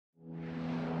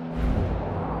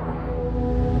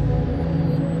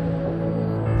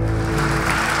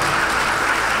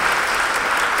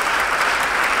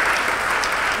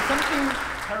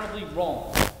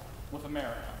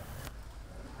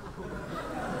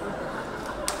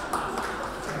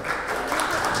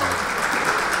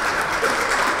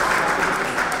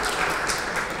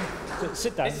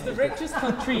Sit down. It's the richest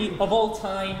country of all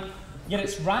time, yet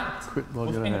it's racked with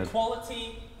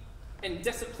inequality,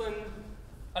 indiscipline,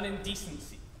 and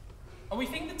indecency. And we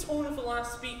think the tone of the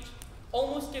last speech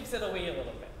almost gives it away a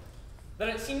little bit. That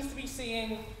it seems to be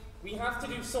saying, we have to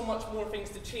do so much more things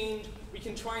to change, we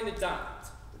can try and adapt.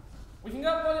 We think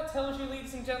that what it tells you,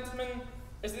 ladies and gentlemen,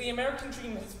 is that the American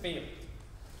dream has failed.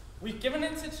 We've given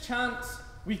it its chance,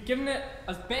 we've given it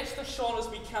as best a shot as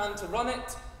we can to run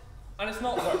it, and it's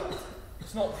not worked.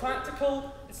 It's not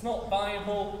practical, it's not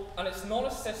viable, and it's not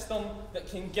a system that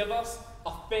can give us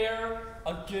a fair,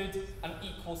 a good, and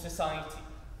equal society.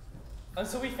 And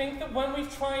so we think that when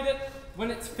we've tried it,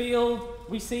 when it's failed,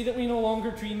 we say that we no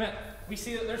longer dream it, we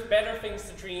say that there's better things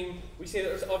to dream, we say that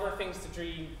there's other things to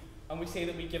dream, and we say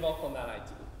that we give up on that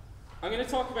idea. I'm going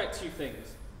to talk about two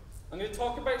things. I'm going to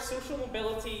talk about social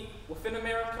mobility within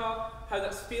America, how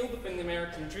that's failed within the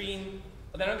American dream,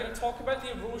 and then I'm going to talk about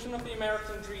the erosion of the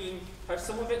American dream, how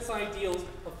some of its ideals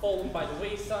have fallen by the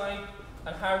wayside,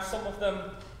 and how some of them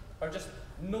are just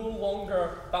no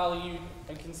longer valued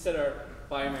and considered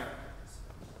by Americans.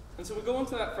 And so we'll go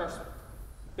into that first one.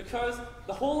 Because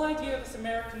the whole idea of this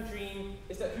American dream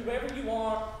is that whoever you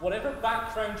are, whatever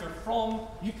background you're from,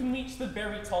 you can reach the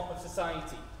very top of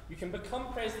society. You can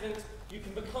become president, you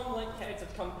can become like heads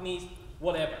of companies,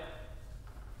 whatever.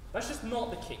 That's just not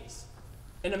the case.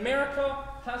 In America,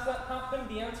 has that happened?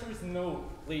 The answer is no,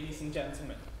 ladies and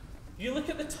gentlemen. You look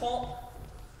at the top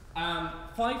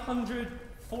 500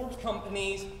 Forbes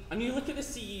companies, and you look at the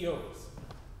CEOs.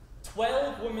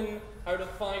 12 women out of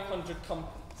 500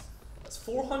 companies. That's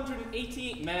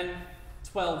 488 men,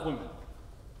 12 women.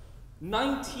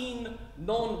 19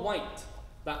 non-white.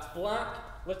 That's black,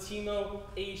 Latino,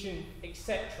 Asian,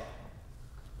 etc.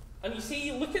 And you see,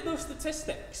 you look at those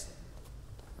statistics,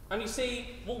 and you say,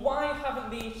 well, why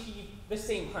haven't they achieved the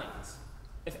same heights?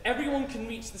 If everyone can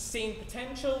reach the same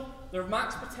potential, their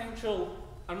max potential,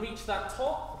 and reach that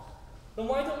top, then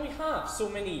why don't we have so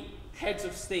many heads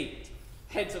of state,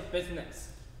 heads of business,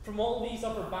 from all these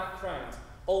other backgrounds,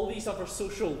 all these other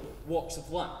social walks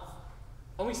of life?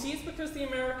 And we see it's because the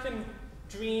American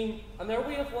dream and their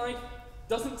way of life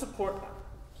doesn't support that.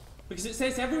 Because it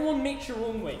says everyone makes your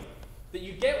own way, that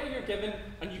you get what you're given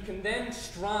and you can then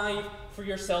strive for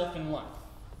yourself in life.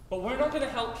 But we're not going to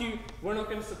help you, we're not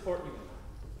going to support you in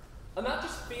that. And that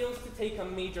just fails to take a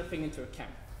major thing into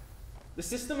account. The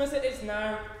system as it is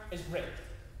now is rigged.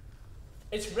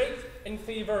 It's rigged in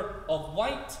favour of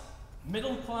white,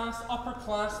 middle class, upper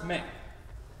class men.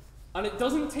 And it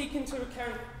doesn't take into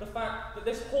account the fact that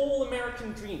this whole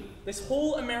American dream, this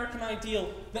whole American ideal,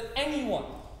 that anyone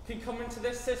can come into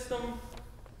this system,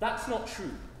 that's not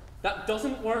true. That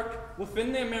doesn't work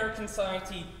within the American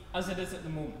society as it is at the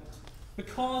moment.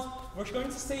 Because we're going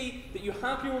to say that you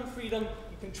have your own freedom,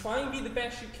 you can try and be the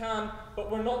best you can,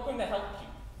 but we're not going to help you.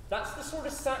 That's the sort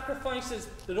of sacrifices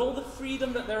that all the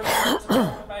freedom that they're going to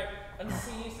talk about and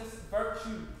see as this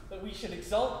virtue that we should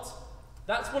exalt,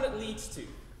 that's what it leads to.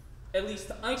 It leads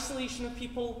to isolation of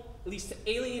people, it leads to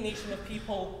alienation of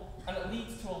people, and it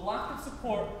leads to a lack of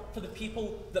support for the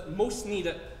people that most need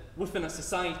it within a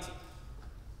society.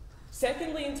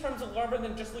 Secondly, in terms of rather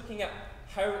than just looking at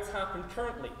how it's happened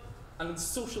currently and the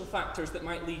social factors that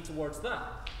might lead towards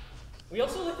that, we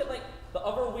also look at the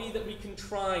other way that we can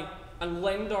try and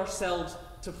lend ourselves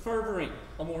to furthering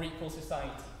a more equal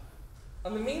society.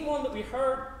 And the main one that we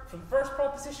heard from first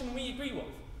proposition we agree with,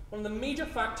 one of the major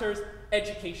factors,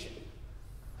 education.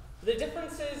 The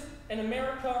difference is, in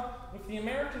America, with the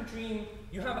American dream,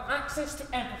 you have access to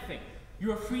everything.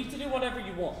 You are free to do whatever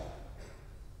you want.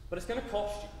 But it's going to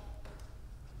cost you.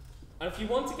 And if you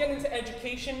want to get into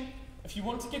education, if you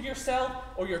want to give yourself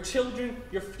or your children,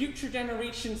 your future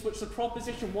generations, which the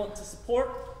proposition want to support,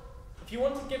 if you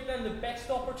want to give them the best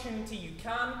opportunity you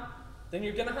can, then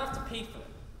you're going to have to pay for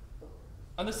it.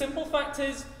 And the simple fact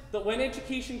is that when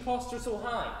education costs are so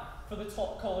high for the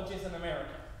top colleges in America,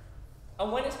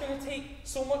 and when it's going to take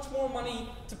so much more money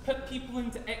to put people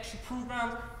into extra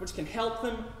programs which can help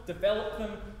them, develop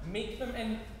them, make them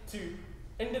into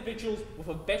individuals with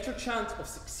a better chance of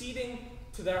succeeding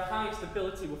to their highest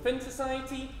ability within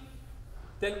society,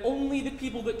 then only the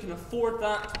people that can afford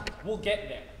that will get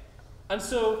there. And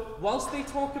so, whilst they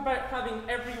talk about having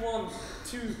everyone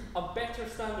to a better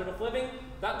standard of living,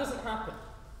 that doesn't happen.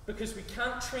 Because we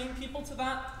can't train people to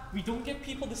that, we don't give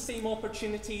people the same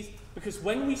opportunities, because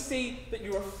when we say that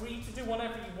you are free to do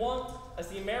whatever you want, as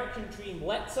the American dream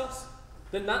lets us,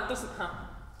 then that doesn't happen.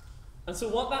 And so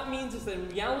what that means is that in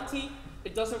reality,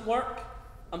 it doesn't work,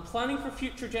 and planning for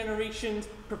future generations,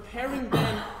 preparing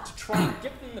them to try and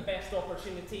give them the best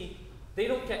opportunity, they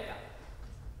don't get that.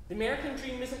 The American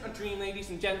dream isn't a dream, ladies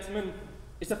and gentlemen,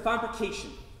 It's a fabrication.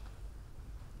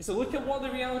 It's a look at what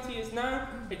the reality is now.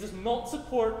 It does not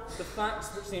support the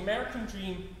facts which the American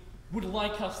dream would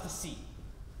like us to see.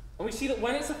 And we see that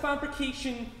when it's a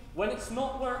fabrication, when it's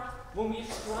not worked, when we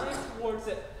strive towards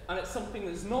it, and it's something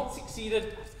that's not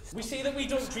succeeded, we say that we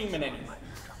don't dream in anything.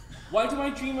 Why do I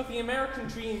dream of the American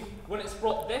dream when it's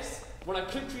brought this, when I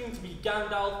could dream to be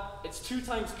Gandalf? It's 2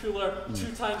 times cooler,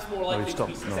 2 times more likely to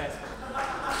be successful.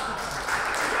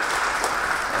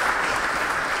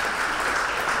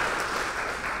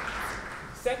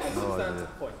 Second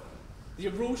substantive point, the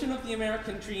erosion of the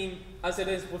American dream as it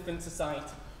is within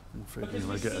society. Because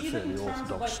we see that in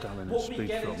terms of what we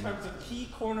get in terms of key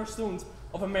cornerstones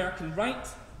of American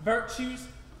rights, virtues,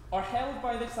 are held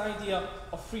by this idea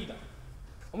of freedom.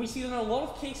 And we see that in a lot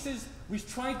of cases, we've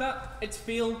tried that, it's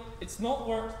failed, it's not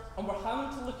worked, and we're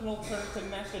having to look at alternative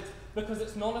methods because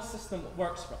it's not a system that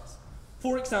works for us.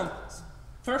 4 examples.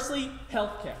 Firstly,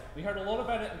 healthcare. We heard a lot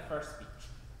about it in the first speech.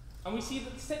 And we see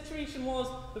that the situation was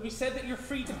that we said that you're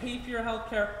free to pay for your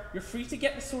healthcare, you're free to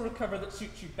get the sort of cover that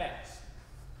suits you best.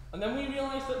 And then we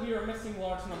realised that we were missing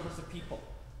large numbers of people.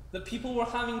 That people were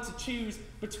having to choose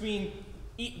between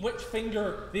which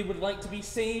finger they would like to be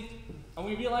saved. And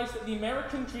we realised that the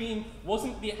American dream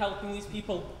wasn't helping these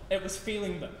people, it was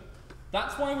failing them.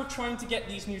 That's why we're trying to get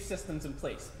these new systems in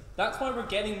place. That's why we're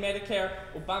getting Medicare,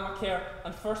 Obamacare,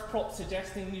 and First Prop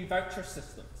suggesting new voucher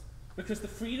systems. Because the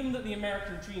freedom that the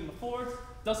American dream affords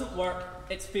doesn't work,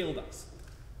 it's failed us.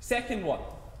 Second one,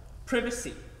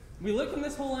 privacy. We look at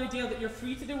this whole idea that you're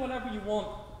free to do whatever you want,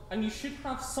 and you should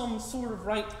have some sort of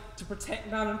right to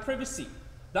protect that in privacy.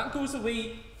 That goes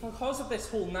away because of this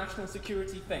whole national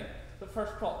security thing that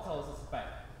First Prop tells us about.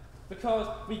 Because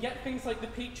we get things like the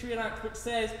Patriot Act, which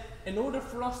says, in order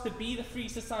for us to be the free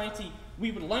society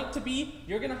we would like to be,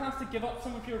 you're going to have to give up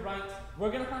some of your rights,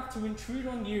 we're going to have to intrude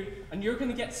on you, and you're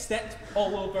going to get stepped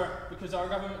all over because our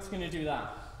government's going to do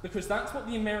that. Because that's what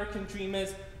the American dream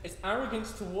is. It's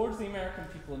arrogance towards the American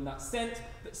people in that sense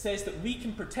that says that we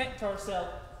can protect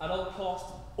ourselves at all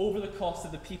costs over the cost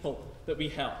of the people that we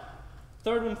help.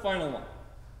 Third and final one,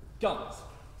 guns.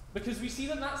 Because we see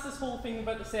that that's this whole thing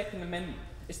about the Second Amendment.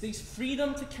 It's this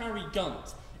freedom to carry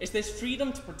guns. It's this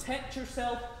freedom to protect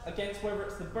yourself against whether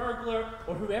it's the burglar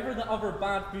or whoever the other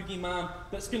bad boogeyman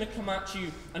that's going to come at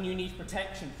you and you need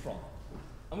protection from.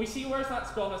 And we see where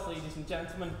that's gone us, ladies and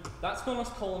gentlemen. That's gone us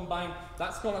Columbine.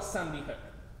 That's gone us Sandy Hook.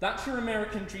 That's your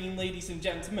American dream, ladies and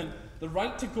gentlemen. The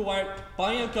right to go out,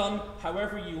 buy a gun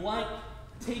however you like,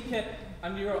 take it,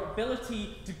 and your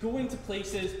ability to go into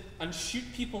places and shoot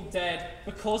people dead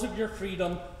because of your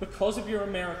freedom, because of your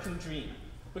American dream.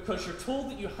 Because you're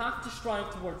told that you have to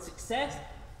strive towards success,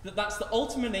 that that's the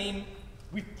ultimate aim.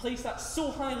 We've placed that so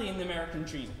highly in the American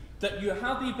dream, that you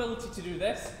have the ability to do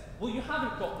this. Well, you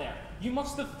haven't got there. You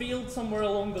must have failed somewhere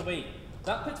along the way.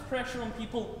 That puts pressure on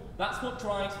people. That's what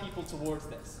drives people towards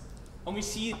this. And we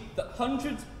see that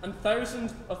hundreds and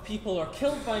thousands of people are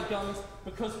killed by guns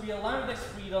because we allow this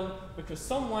freedom, because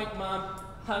some white man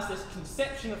has this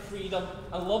conception of freedom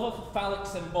and love of a phallic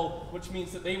symbol, which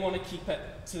means that they want to keep it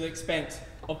to the expense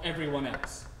of everyone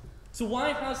else. So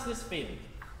why has this failed?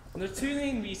 And there are 2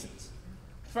 main reasons.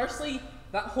 Firstly,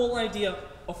 that whole idea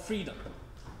of freedom.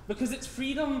 Because it's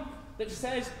freedom that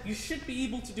says you should be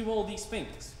able to do all these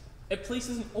things. It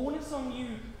places an onus on you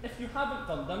if you haven't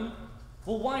done them.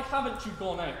 Well, why haven't you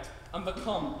gone out and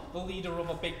become the leader of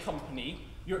a big company?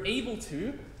 You're able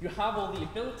to, you have all the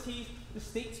abilities, the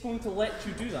state's going to let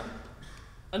you do that.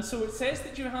 And so it says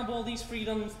that you have all these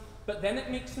freedoms, but then it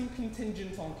makes them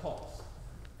contingent on cost.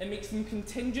 It makes them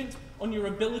contingent on your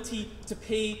ability to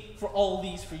pay for all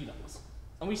these freedoms.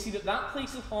 And we see that that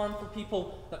places harm for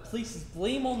people, that places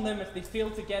blame on them if they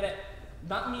fail to get it.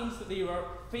 That means that their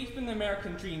faith in the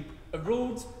American dream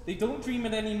erodes, they don't dream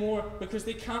it anymore because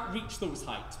they can't reach those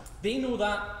heights. They know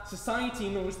that, society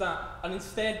knows that, and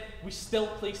instead we still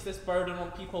place this burden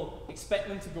on people, expect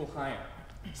them to go higher.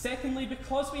 Secondly,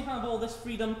 because we have all this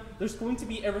freedom, there's going to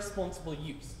be irresponsible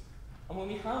use. And when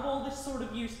we have all this sort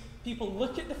of use, people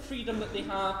look at the freedom that they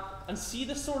have and see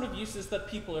the sort of uses that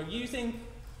people are using,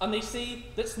 and they say,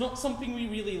 that's not something we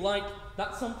really like,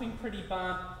 that's something pretty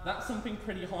bad, that's something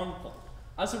pretty harmful.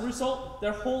 As a result,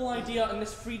 their whole idea and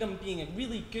this freedom being a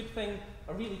really good thing,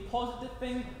 a really positive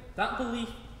thing, that belief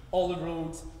all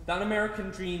erodes, that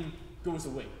American dream goes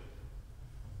away.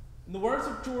 In the words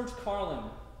of George Carlin,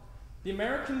 the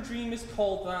American dream is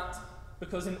called that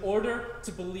because in order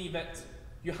to believe it,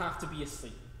 you have to be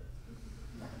asleep.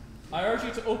 I urge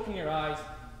you to open your eyes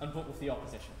and vote with the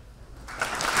opposition.